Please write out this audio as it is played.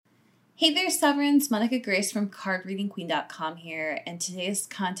Hey there, Sovereigns. Monica Grace from cardreadingqueen.com here, and today's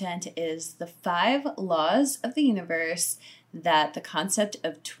content is the 5 laws of the universe that the concept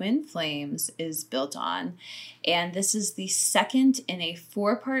of twin flames is built on. And this is the second in a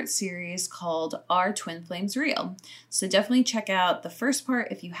 4-part series called Are Twin Flames Real? So definitely check out the first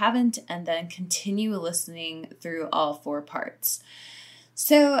part if you haven't, and then continue listening through all 4 parts.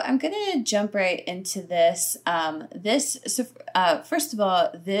 So I'm going to jump right into this. First of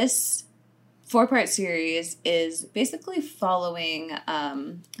all, this 4-part series is basically following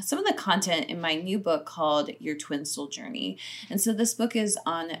some of the content in my new book called Your Twin Soul Journey. And so this book is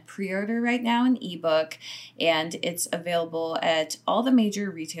on pre-order right now in ebook, and it's available at all the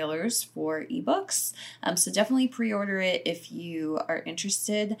major retailers for ebooks. So definitely pre-order it if you are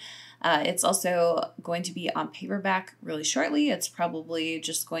interested. It's also going to be on paperback really shortly. It's probably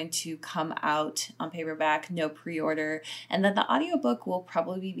just going to come out on paperback, no pre-order. And then the audiobook will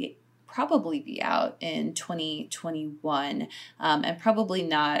probably be out in 2021 and probably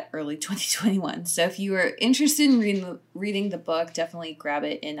not early 2021. So if you are interested in reading the book, definitely grab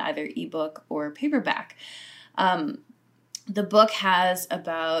it in either ebook or paperback. The book has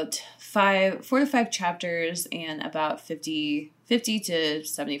about 4 to 5 chapters and about 50 to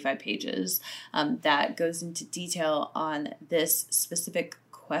 75 pages that goes into detail on this specific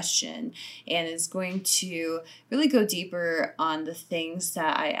question, and is going to really go deeper on the things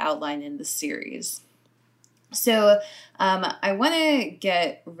that I outline in the series. So I want to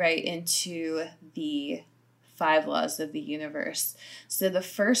get right into the 5 laws of the universe. So the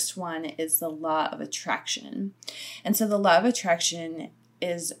first one is the law of attraction. And so the law of attraction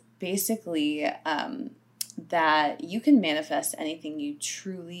is basically that you can manifest anything you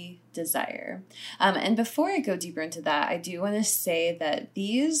truly desire. And before I go deeper into that, I do want to say that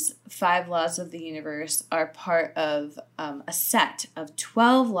these 5 laws of the universe are part of a set of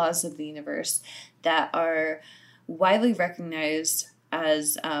 12 laws of the universe that are widely recognized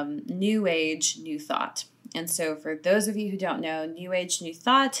as New Age, New Thought. And so for those of you who don't know, New Age, New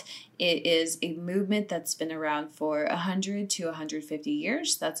Thought, it is a movement that's been around for 100 to 150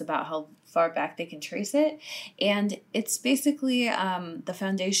 years. That's about how far back they can trace it. And it's basically the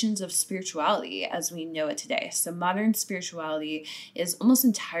foundations of spirituality as we know it today. So modern spirituality is almost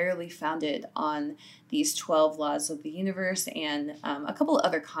entirely founded on these 12 laws of the universe and a couple of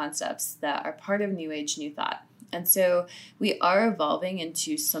other concepts that are part of New Age, New Thought. And so we are evolving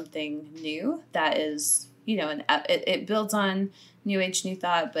into something new that is, it builds on New Age, New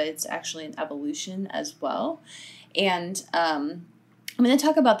Thought, but it's actually an evolution as well. And I'm going to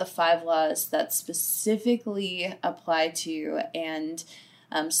talk about the 5 laws that specifically apply to and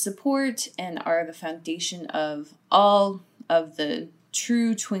support and are the foundation of all of the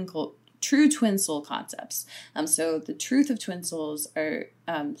true twin soul concepts. So the truth of twin souls are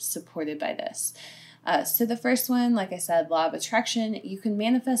supported by this. So the first one, like I said, law of attraction, you can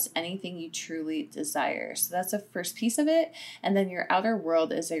manifest anything you truly desire. So that's the first piece of it. And then your outer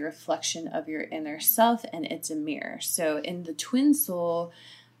world is a reflection of your inner self, and it's a mirror. So in the twin soul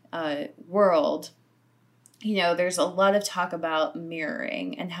world, there's a lot of talk about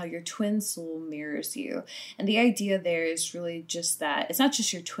mirroring and how your twin soul mirrors you. And the idea there is really just that it's not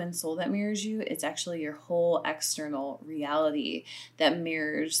just your twin soul that mirrors you, it's actually your whole external reality that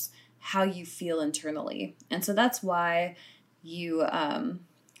mirrors how you feel internally. And so that's why you,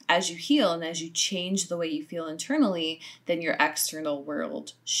 as you heal and as you change the way you feel internally, then your external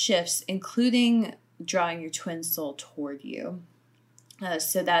world shifts, including drawing your twin soul toward you.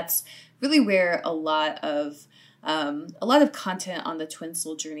 So that's really where a lot of content on the twin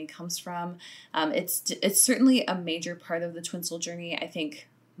soul journey comes from. It's certainly a major part of the twin soul journey. I think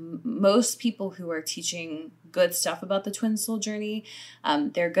most people who are teaching good stuff about the twin soul journey,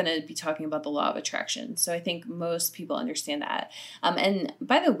 they're going to be talking about the law of attraction. So I think most people understand that. And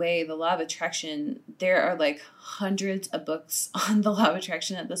by the way, the law of attraction, there are like hundreds of books on the law of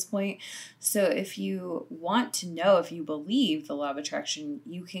attraction at this point. So if you want to know if you believe the law of attraction,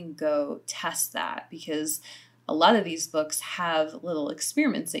 you can go test that, because a lot of these books have little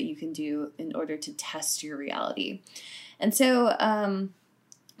experiments that you can do in order to test your reality. And so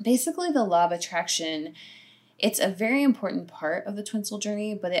basically the law of attraction, it's a very important part of the twin soul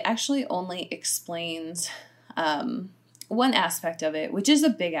journey, but it actually only explains one aspect of it, which is a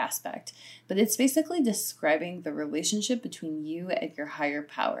big aspect, but it's basically describing the relationship between you and your higher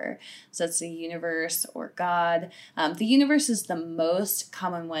power. So that's the universe or God. The universe is the most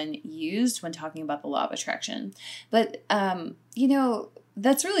common one used when talking about the law of attraction. But,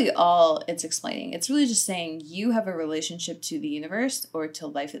 that's really all it's explaining. It's really just saying you have a relationship to the universe or to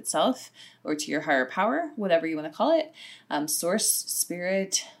life itself or to your higher power, whatever you want to call it, source,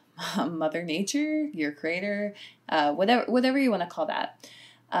 spirit, Mother Nature, your creator, whatever you want to call that.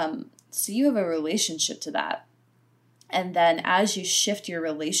 So you have a relationship to that. And then as you shift your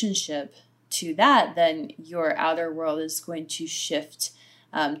relationship to that, then your outer world is going to shift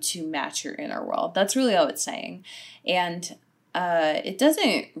to match your inner world. That's really all it's saying. And it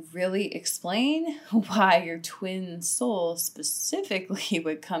doesn't really explain why your twin soul specifically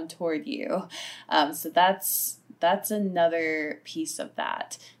would come toward you. So that's another piece of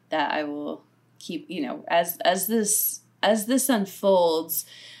that I will keep, as this unfolds,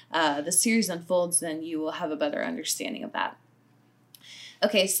 the series unfolds, then you will have a better understanding of that.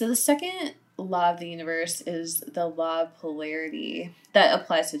 Okay, so the second law of the universe is the law of polarity that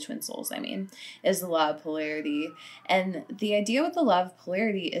applies to twin souls, is the law of polarity. And the idea with the law of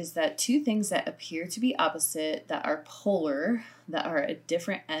polarity is that two things that appear to be opposite, that are polar, that are at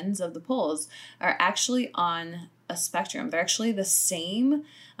different ends of the poles, are actually on a spectrum. They're actually the same.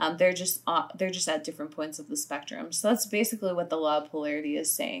 They're just at different points of the spectrum. So that's basically what the law of polarity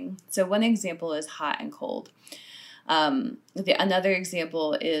is saying. So one example is hot and cold. Another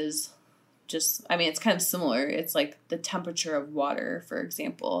example is it's kind of similar. It's like the temperature of water, for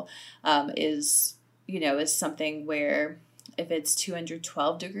example, is something where if it's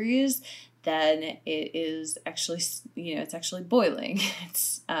 212 degrees, then it is actually, it's actually boiling.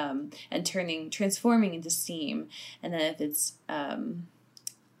 It's, and transforming into steam. And then if it's,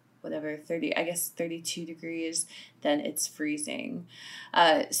 32 degrees, then it's freezing.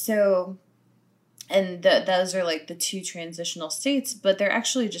 And those are like the two transitional states, but they're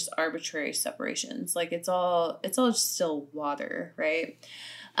actually just arbitrary separations. Like it's all still water, right?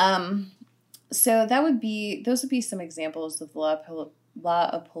 So those would be some examples of the law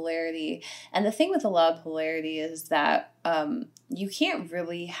of polarity. And the thing with the law of polarity is that you can't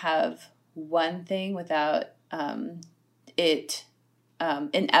really have one thing without it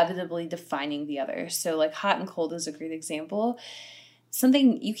inevitably defining the other. So like hot and cold is a great example.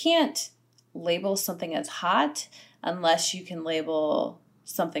 You can't label something as hot unless you can label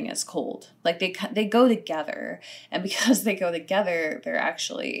something as cold. Like they go together, and because they go together, they're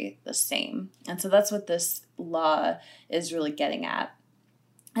actually the same. And so that's what this law is really getting at.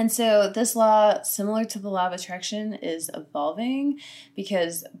 And so this law, similar to the law of attraction, is evolving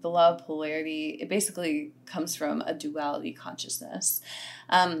because the law of polarity, it basically comes from a duality consciousness.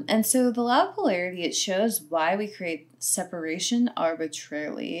 And so the law of polarity, it shows why we create separation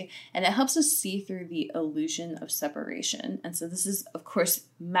arbitrarily, and it helps us see through the illusion of separation. And so this is, of course,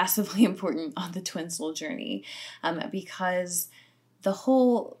 massively important on the twin soul journey, because the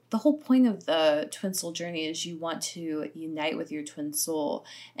whole point of the twin soul journey is you want to unite with your twin soul.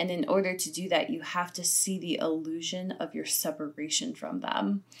 And in order to do that, you have to see the illusion of your separation from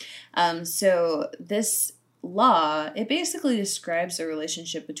them. So this law, it basically describes the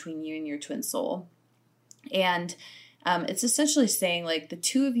relationship between you and your twin soul. And it's essentially saying like the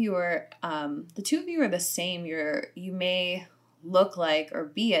two of you are the same. You may look like or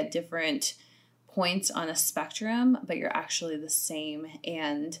be at different points on a spectrum, but you're actually the same.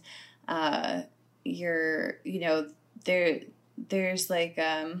 And there's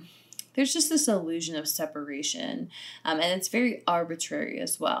just this illusion of separation, and it's very arbitrary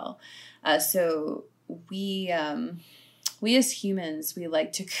as well. So we as humans, we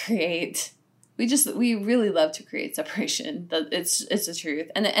like to create. We really love to create separation. It's the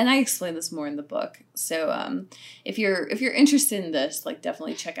truth, and I explain this more in the book. So if you're interested in this, like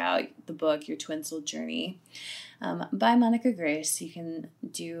definitely check out the book Your Twin Soul Journey by Monica Grace. You can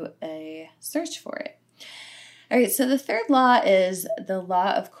do a search for it. All right, so the third law is the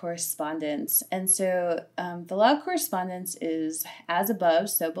law of correspondence. And so the law of correspondence is as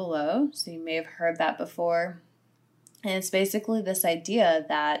above, so below. So you may have heard that before. And it's basically this idea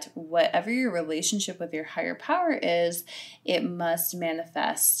that whatever your relationship with your higher power is, it must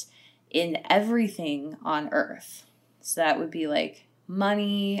manifest in everything on earth. So that would be like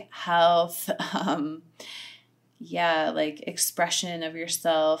money, health, like expression of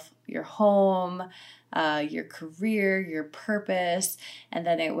yourself, your home, your career, your purpose, and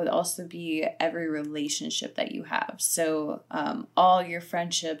then it would also be every relationship that you have. So all your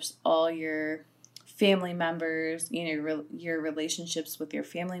friendships, all your family members, your relationships with your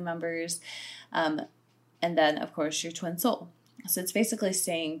family members, and then, of course, your twin soul. So it's basically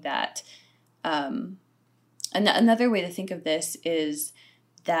saying that another way to think of this is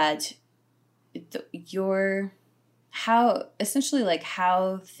that how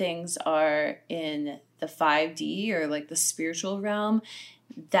things are in the 5D or like the spiritual realm,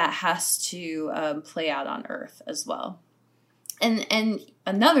 that has to play out on earth as well. And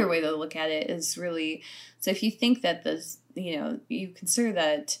another way to look at it is really, so if you think that you consider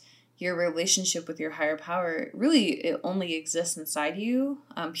that your relationship with your higher power, really, it only exists inside you,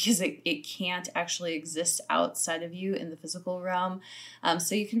 because it can't actually exist outside of you in the physical realm.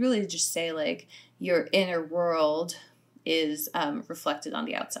 So you can really just say, like, your inner world is reflected on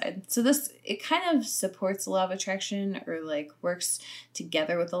the outside. So it kind of supports the law of attraction, or like works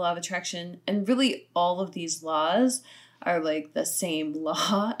together with the law of attraction. And really all of these laws are like the same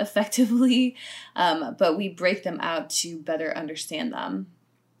law effectively, but we break them out to better understand them.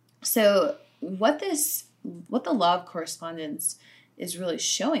 So what the law of correspondence is really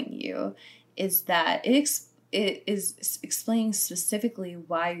showing you is that it is explaining specifically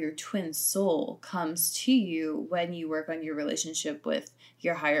why your twin soul comes to you when you work on your relationship with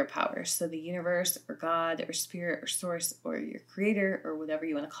your higher power. So the universe, or God, or spirit, or source, or your creator, or whatever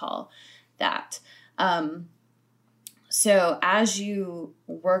you want to call that. So as you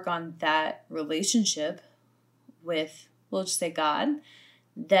work on that relationship with, we'll just say God,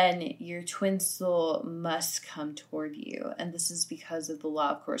 then your twin soul must come toward you. And this is because of the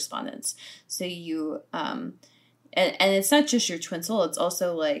law of correspondence. So you, and it's not just your twin soul, it's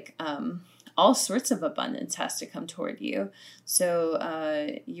also like all sorts of abundance has to come toward you.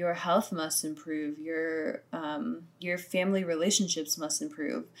 So your health must improve, your family relationships must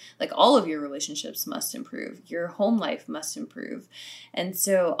improve, like all of your relationships must improve, your home life must improve. And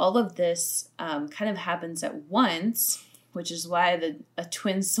so all of this kind of happens at once, which is why a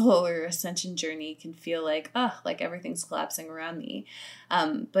twin soul or ascension journey can feel like everything's collapsing around me.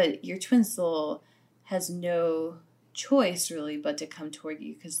 But your twin soul has no choice really but to come toward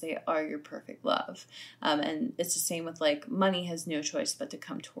you, because they are your perfect love. And it's the same with like money has no choice but to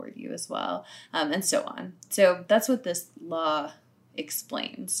come toward you as well, and so on. So that's what this law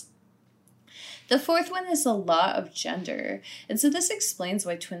explains. The fourth one is the law of gender. And so this explains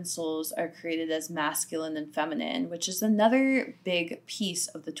why twin souls are created as masculine and feminine, which is another big piece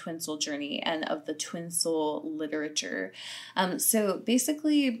of the twin soul journey and of the twin soul literature. So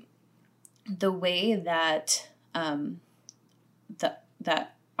basically, the way that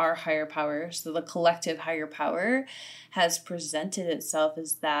that our higher power, so the collective higher power, has presented itself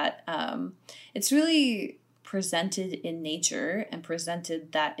is that it's really presented in nature and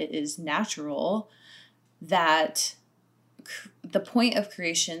presented that it is natural that the point of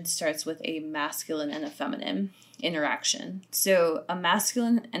creation starts with a masculine and a feminine interaction. So a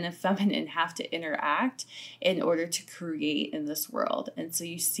masculine and a feminine have to interact in order to create in this world. And so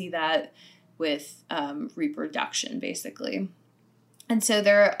you see that with reproduction, basically. And so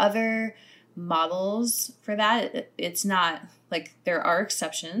there are other models for that. It's not like, there are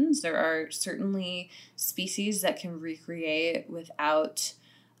exceptions. There are certainly species that can recreate without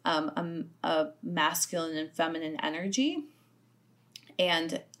a masculine and feminine energy.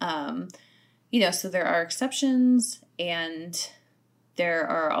 And, so there are exceptions, and there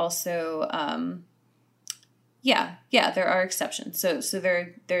are also, there are exceptions. So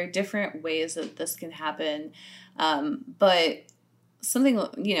there are different ways that this can happen. But something,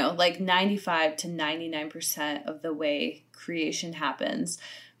 like 95 to 99% of the way creation happens,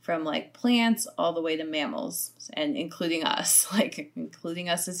 from like plants all the way to mammals, and including us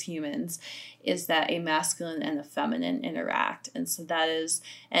as humans, is that a masculine and a feminine interact. And so that is,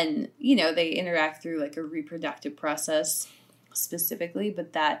 and they interact through like a reproductive process specifically,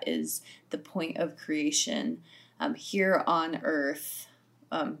 but that is the point of creation here on Earth.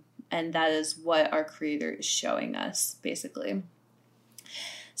 And that is what our Creator is showing us, basically.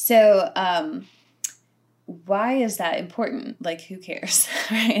 So, why is that important? Like, who cares,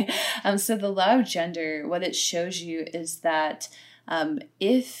 right? So the law of gender, what it shows you is that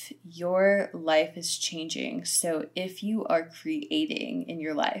if your life is changing, so if you are creating in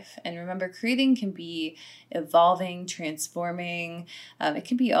your life, and remember, creating can be evolving, transforming, it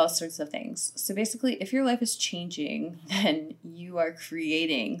can be all sorts of things. So basically, if your life is changing, then you are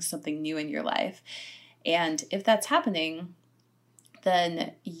creating something new in your life. And if that's happening,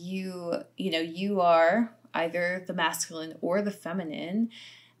 then you are either the masculine or the feminine,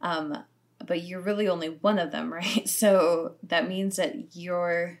 but you're really only one of them, right? So that means that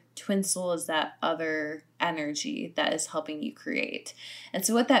your twin soul is that other energy that is helping you create. And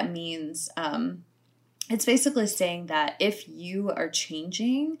so what that means, it's basically saying that if you are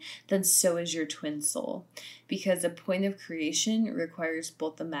changing, then so is your twin soul, because a point of creation requires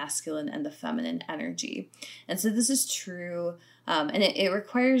both the masculine and the feminine energy. And so this is true, and it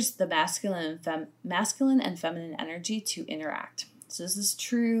requires the masculine and feminine energy to interact. So this is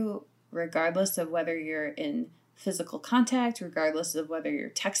true regardless of whether you're in physical contact, regardless of whether you're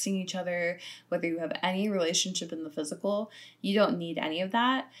texting each other, whether you have any relationship in the physical. You don't need any of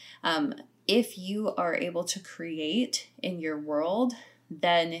that. if you are able to create in your world,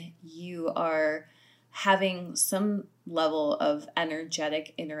 then you are having some level of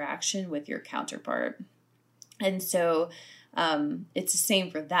energetic interaction with your counterpart. And so it's the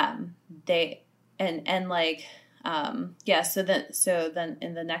same for them. They and like yeah. So then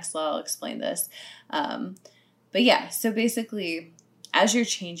in the next law I'll explain this. But yeah. So basically, as you're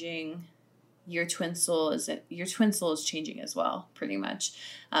changing, your twin soul is changing as well, pretty much,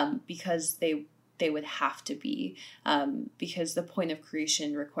 because they would have to be, because the point of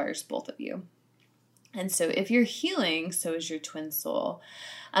creation requires both of you. And so if you're healing, so is your twin soul.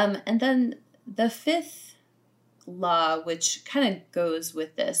 And then the fifth law, which kind of goes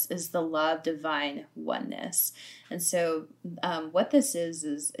with this, is the law of divine oneness. And so what this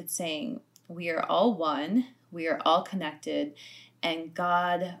is it's saying we are all one, we are all connected, and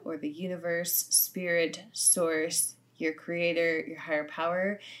God or the universe, spirit, source, your creator, your higher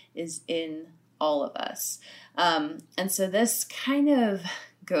power is in all of us. And so this kind of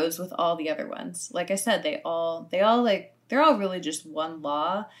goes with all the other ones. Like I said, they're all really just one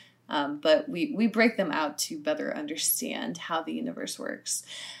law. But we break them out to better understand how the universe works.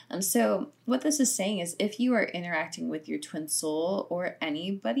 So what this is saying is if you are interacting with your twin soul or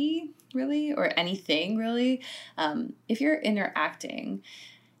anybody really, or anything really, if you're interacting,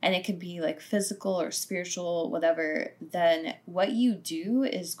 and it could be like physical or spiritual, whatever, then what you do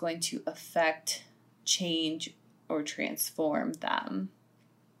is going to affect, change, or transform them.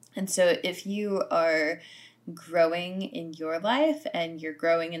 And so if you are growing in your life and you're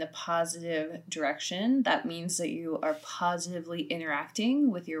growing in a positive direction, that means that you are positively interacting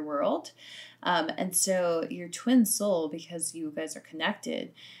with your world. And so your twin soul, because you guys are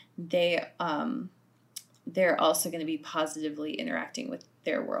connected, they're also going to be positively interacting with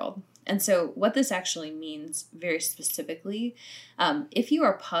their world. And so what this actually means very specifically, if you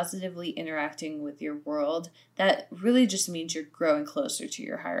are positively interacting with your world, that really just means you're growing closer to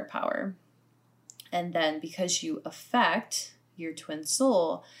your higher power. And then because you affect your twin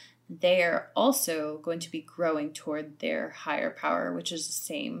soul, they're also going to be growing toward their higher power, which is the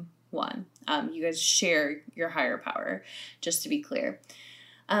same one. You guys share your higher power, just to be clear.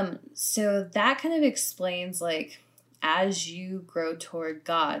 So that kind of explains, like, as you grow toward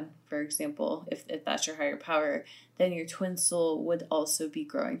God, for example, if that's your higher power, then your twin soul would also be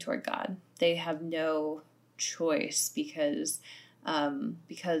growing toward God. They have no choice because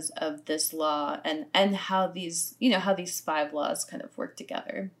of this law and how these five laws kind of work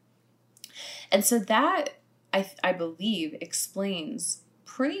together. And so that I believe explains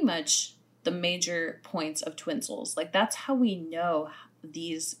pretty much the major points of twin souls. Like, that's how we know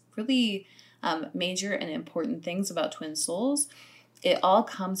these really major and important things about twin souls. It all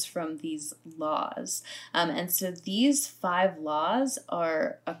comes from these laws. And so these five laws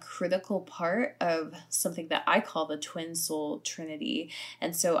are a critical part of something that I call the twin soul trinity.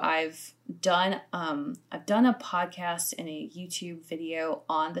 And so I've done a podcast and a YouTube video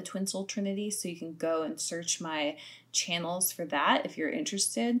on the twin soul trinity. So you can go and search my channels for that if you're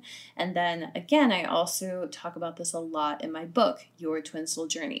interested. And then again, I also talk about this a lot in my book, Your Twin Soul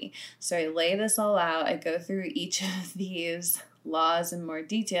Journey. So I lay this all out. I go through each of these laws in more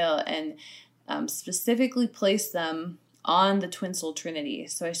detail and specifically place them on the twin soul trinity.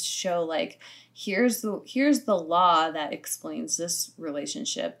 So I show, like, here's the law that explains this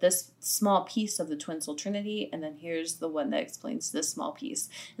relationship, this small piece of the twin soul trinity, and then here's the one that explains this small piece.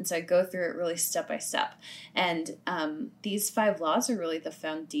 And so I go through it really step by step. And these five laws are really the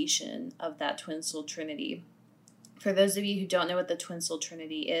foundation of that twin soul trinity. For those of you who don't know what the twin soul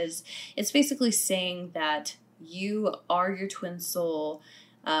trinity is, it's basically saying that you are your twin soul,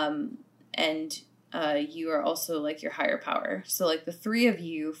 and you are also like your higher power. So like the three of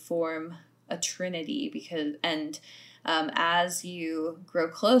you form a trinity as you grow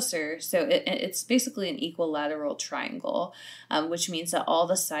closer, so it's basically an equilateral triangle, which means that all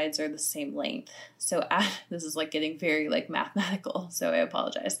the sides are the same length. So this is like getting very like mathematical, so I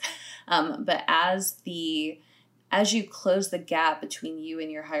apologize. But as you close the gap between you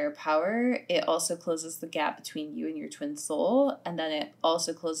and your higher power, it also closes the gap between you and your twin soul, and then it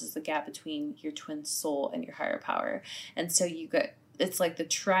also closes the gap between your twin soul and your higher power. And so it's like the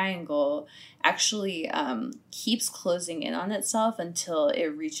triangle actually keeps closing in on itself until it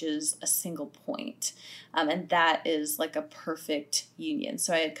reaches a single point. And that is like a perfect union.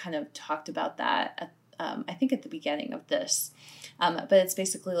 So I had kind of talked about that I think at the beginning of this. But it's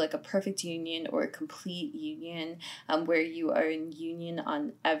basically like a perfect union or a complete union, where you are in union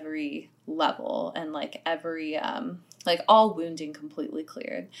on every level and like every like all wounding completely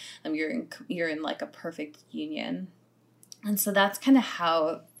cleared. You're in like a perfect union. And so that's kind of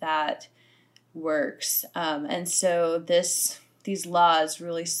how that works. And so these laws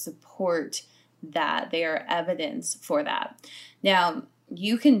really support that. They are evidence for that. Now,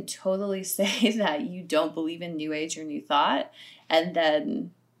 you can totally say that you don't believe in New Age or New Thought, and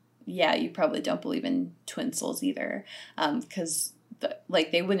then, yeah, you probably don't believe in twin souls either, because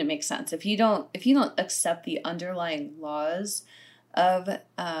they wouldn't make sense if you don't accept the underlying laws of the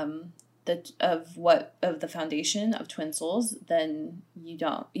foundation of twin souls. Then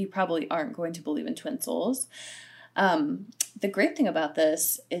you probably aren't going to believe in twin souls. The great thing about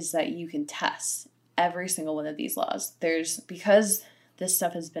this is that you can test every single one of these laws. Because this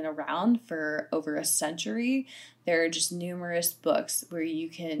stuff has been around for over a century, there are just numerous books where you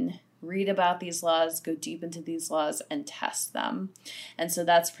can read about these laws, go deep into these laws, and test them. And so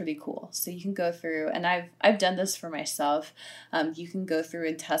that's pretty cool. So you can go through, and I've done this for myself. You can go through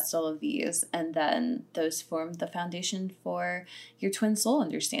and test all of these, and then those form the foundation for your twin soul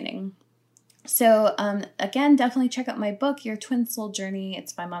understanding. So again, definitely check out my book, Your Twin Soul Journey.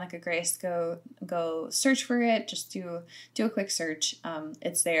 It's by Monica Grace. Go search for it. Just do a quick search.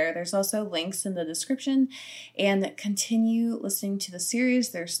 It's there. There's also links in the description. And continue listening to the series.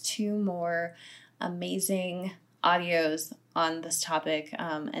 There's 2 more amazing audios on this topic.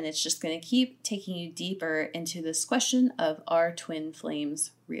 And it's just going to keep taking you deeper into this question of, are twin flames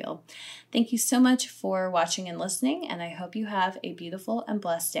real? Thank you so much for watching and listening. And I hope you have a beautiful and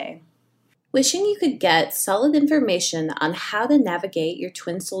blessed day. Wishing you could get solid information on how to navigate your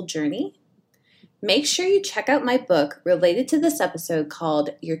twin soul journey? Make sure you check out my book related to this episode called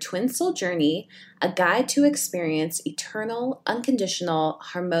Your Twin Soul Journey, A Guide to Experience Eternal, Unconditional,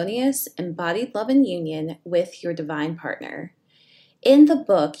 Harmonious, Embodied Love and Union with Your Divine Partner. In the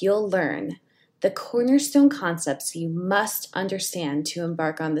book, you'll learn the cornerstone concepts you must understand to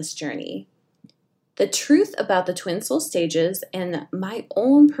embark on this journey, the truth about the twin soul stages, and my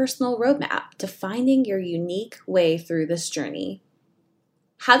own personal roadmap to finding your unique way through this journey.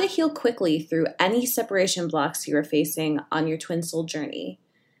 How to heal quickly through any separation blocks you are facing on your twin soul journey.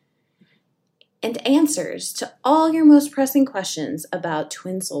 And answers to all your most pressing questions about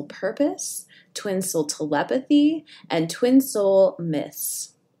twin soul purpose, twin soul telepathy, and twin soul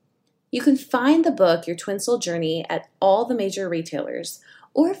myths. You can find the book, Your Twin Soul Journey, at all the major retailers,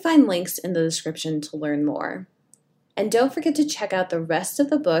 or find links in the description to learn more. And don't forget to check out the rest of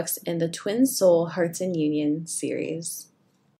the books in the Twin Soul Hearts and Union series.